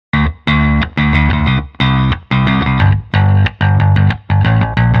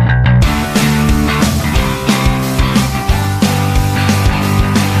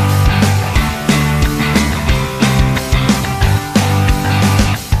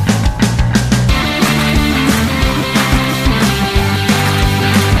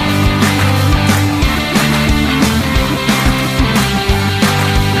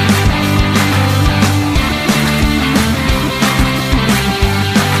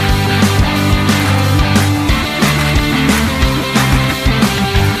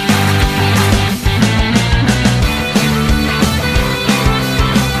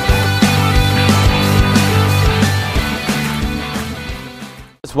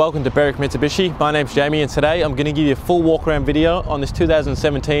welcome to Berwick Mitsubishi. My name's Jamie and today I'm going to give you a full walk around video on this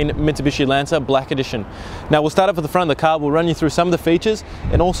 2017 Mitsubishi Lancer Black Edition. Now we'll start off at the front of the car, we'll run you through some of the features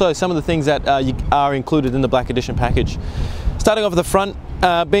and also some of the things that are included in the Black Edition package. Starting off at the front,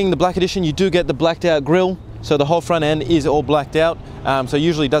 being the Black Edition, you do get the blacked out grille, so the whole front end is all blacked out. So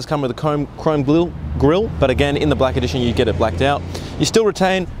usually it does come with a chrome grille, but again in the Black Edition you get it blacked out. You still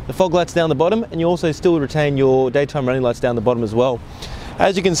retain the fog lights down the bottom and you also still retain your daytime running lights down the bottom as well.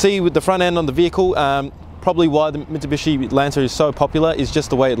 As you can see with the front end on the vehicle, probably why the Mitsubishi Lancer is so popular is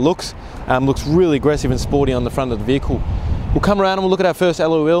just the way it looks. Looks really aggressive and sporty on the front of the vehicle. We'll come around and we'll look at our first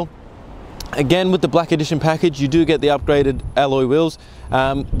alloy wheel. Again, with the Black Edition package, you do get the upgraded alloy wheels.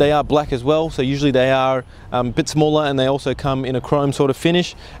 They are black as well, so usually they are a bit smaller and they also come in a chrome sort of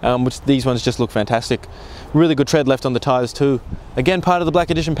finish, which these ones just look fantastic. Really good tread left on the tyres too. Again, part of the Black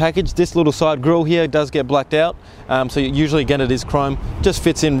Edition package, this little side grille here does get blacked out, so usually again it is chrome, just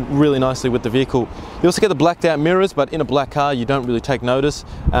fits in really nicely with the vehicle. You also get the blacked out mirrors, but in a black car you don't really take notice,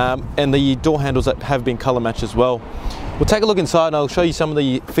 and the door handles that have been colour matched as well. We'll take a look inside and I'll show you some of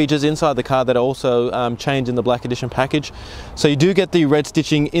the features inside the car that are also changed in the Black Edition package. So you do get the red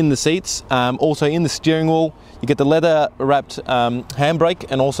stitching in the seats, also in the steering wheel. You get the leather wrapped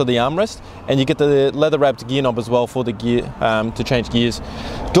handbrake and also the armrest, and you get the leather wrapped gear knob as well for the gear to change gears.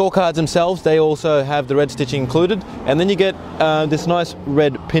 Door cards themselves, they also have the red stitching included, and then you get this nice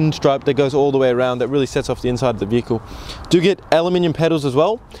red pin stripe that goes all the way around that really sets off the inside of the vehicle. Do get aluminium pedals as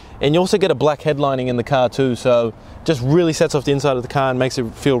well, and you also get a black headlining in the car too, so just really sets off the inside of the car and makes it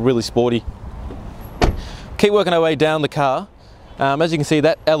feel really sporty. Keep working our way down the car. As you can see,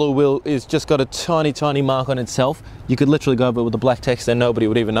 that alloy wheel is just got a tiny mark on itself. You could literally go over it with the black text and nobody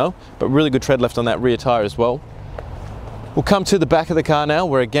would even know, but really good tread left on that rear tyre as well. We'll come to the back of the car now,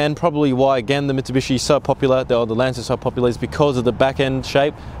 where again, probably why again the Mitsubishi is so popular, the Lancer is so popular, is because of the back end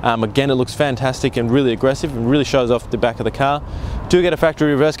shape. Again, it looks fantastic and really aggressive and really shows off the back of the car. Do get a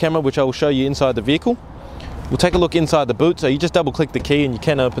factory reverse camera, which I will show you inside the vehicle. We'll take a look inside the boot, so you just double click the key and you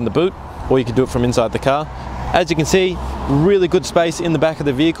can open the boot, or you can do it from inside the car. As you can see, really good space in the back of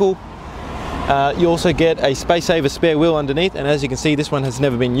the vehicle. You also get a space saver spare wheel underneath, and as you can see, this one has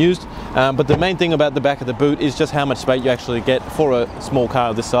never been used. But the main thing about the back of the boot is just how much space you actually get for a small car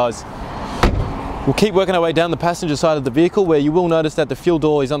of this size. We'll keep working our way down the passenger side of the vehicle, where you will notice that the fuel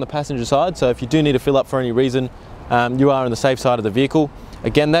door is on the passenger side, so if you do need to fill up for any reason, you are on the safe side of the vehicle.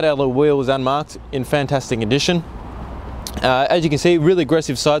 Again, that alloy wheel is unmarked, in fantastic condition. As you can see, really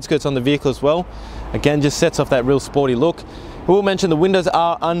aggressive side skirts on the vehicle as well. Again, just sets off that real sporty look. I will mention the windows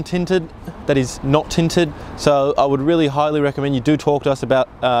are untinted, that is not tinted, so I would really highly recommend you do talk to us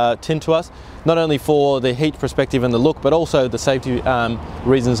about tint to us, not only for the heat perspective and the look, but also the safety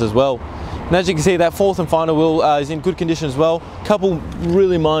reasons as well. And as you can see, that fourth and final wheel is in good condition as well. Couple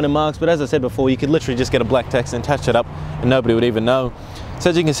really minor marks, but as I said before, you could literally just get a black text and touch it up and nobody would even know. So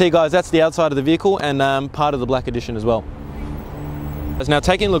as you can see, guys, that's the outside of the vehicle and part of the Black Edition as well. Now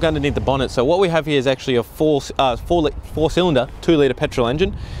taking a look underneath the bonnet, so what we have here is actually a four-cylinder, 2-litre petrol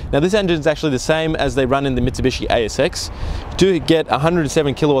engine. Now this engine is actually the same as they run in the Mitsubishi ASX. You do get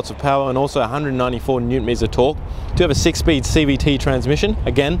 107 kilowatts of power and also 194 newton meters of torque. You do have a 6-speed CVT transmission,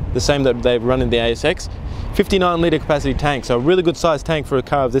 again the same that they run in the ASX. 59-litre capacity tank, so a really good sized tank for a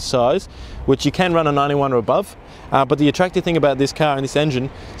car of this size, which you can run on 91 or above. But the attractive thing about this car and this engine,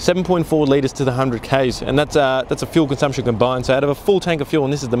 7.4 litres to the 100 k's, and that's a fuel consumption combined. So out of a full tank of fuel,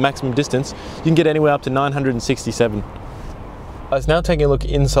 and this is the maximum distance, you can get anywhere up to 967. Guys, now taking a look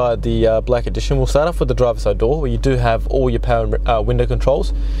inside the Black Edition, we'll start off with the driver's side door, where you do have all your power window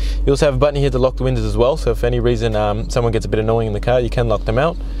controls. You also have a button here to lock the windows as well, so if for any reason someone gets a bit annoying in the car, you can lock them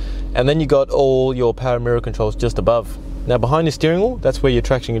out. And then you got all your power mirror controls just above. Now behind the steering wheel, that's where your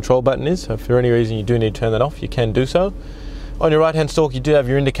traction control button is, so if for any reason you do need to turn that off, you can do so. On your right hand stalk, you do have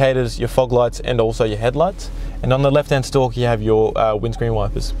your indicators, your fog lights and also your headlights. And on the left hand stalk, you have your windscreen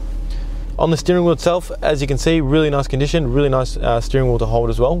wipers. On the steering wheel itself, as you can see, really nice condition, really nice steering wheel to hold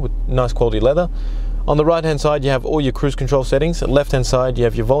as well, with nice quality leather. On the right hand side, you have all your cruise control settings. Left hand side, you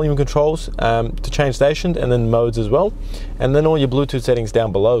have your volume controls to change stations and then modes as well. And then all your Bluetooth settings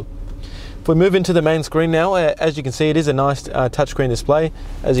down below. If we move into the main screen now, as you can see, it is a nice touchscreen display.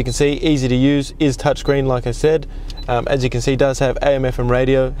 As you can see, easy to use, is touchscreen like I said. As you can see, it does have AM, FM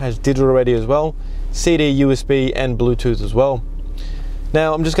radio, has digital radio as well, CD, USB and Bluetooth as well.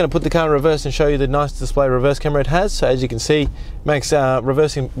 Now I'm just going to put the car in reverse and show you the nice display reverse camera it has. So as you can see, makes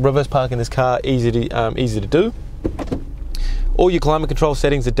reverse parking this car easy to do. All your climate control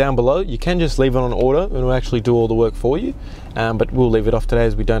settings are down below. You can just leave it on auto and it'll actually do all the work for you, but we'll leave it off today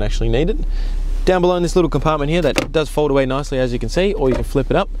as we don't actually need it. Down below in this little compartment here that does fold away nicely, as you can see, or you can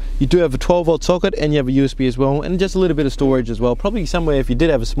flip it up. You do have a 12-volt socket and you have a USB as well, and just a little bit of storage as well. Probably somewhere, if you did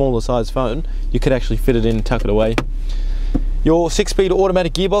have a smaller size phone, you could actually fit it in and tuck it away. Your 6-speed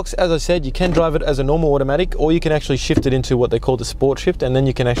automatic gearbox, as I said, you can drive it as a normal automatic, or you can actually shift it into what they call the sport shift, and then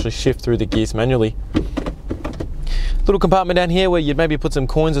you can actually shift through the gears manually. Little compartment down here where you'd maybe put some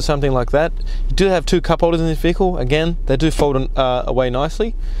coins or something like that. You do have 2 cup holders in this vehicle. Again, they do fold away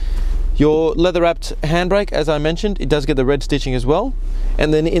nicely. Your leather wrapped handbrake, as I mentioned, it does get the red stitching as well.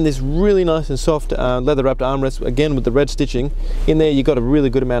 And then in this really nice and soft leather wrapped armrest, again with the red stitching, in there you've got a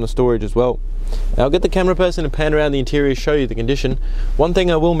really good amount of storage as well. Now I'll get the camera person and pan around the interior, show you the condition. One thing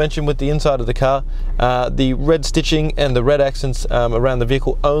I will mention with the inside of the car, the red stitching and the red accents around the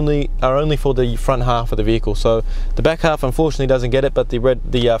vehicle are only for the front half of the vehicle. So the back half unfortunately doesn't get it, but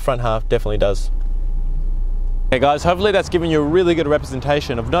the front half definitely does. Okay guys, hopefully that's given you a really good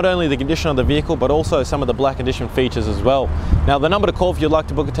representation of not only the condition of the vehicle, but also some of the Black Edition features as well. Now the number to call if you'd like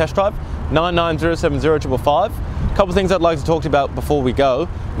to book a test drive, 99070555. A couple of things I'd like to talk to you about before we go.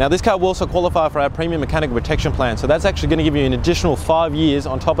 Now this car will also qualify for our premium mechanical protection plan, so that's actually going to give you an additional 5 years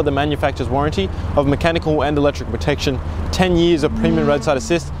on top of the manufacturer's warranty of mechanical and electrical protection, 10 years of premium roadside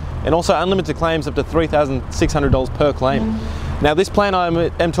assist, and also unlimited claims up to $3,600 per claim. Now this plan I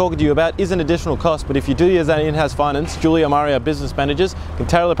am talking to you about is an additional cost, but if you do use that in-house finance, Julie or Mario, our business managers, can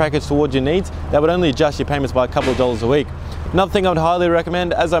tailor the package towards your needs. That would only adjust your payments by a couple of dollars a week. Another thing I would highly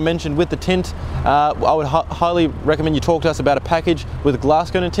recommend, as I mentioned with the tint, I would highly recommend you talk to us about a package with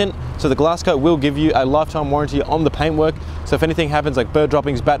glass coating tint. So the glass coat will give you a lifetime warranty on the paintwork. So if anything happens like bird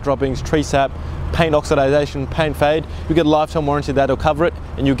droppings, bat droppings, tree sap, paint oxidization, paint fade, you get a lifetime warranty that'll cover it,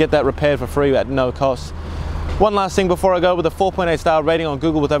 and you'll get that repaired for free at no cost. One last thing before I go, with a 4.8 star rating on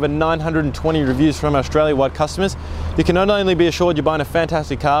Google with over 920 reviews from Australia-wide customers, you can not only be assured you're buying a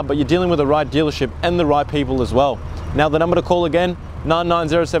fantastic car, but you're dealing with the right dealership and the right people as well. Now the number to call again,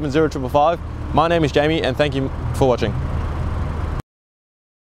 99070555. My name is Jamie, and thank you for watching.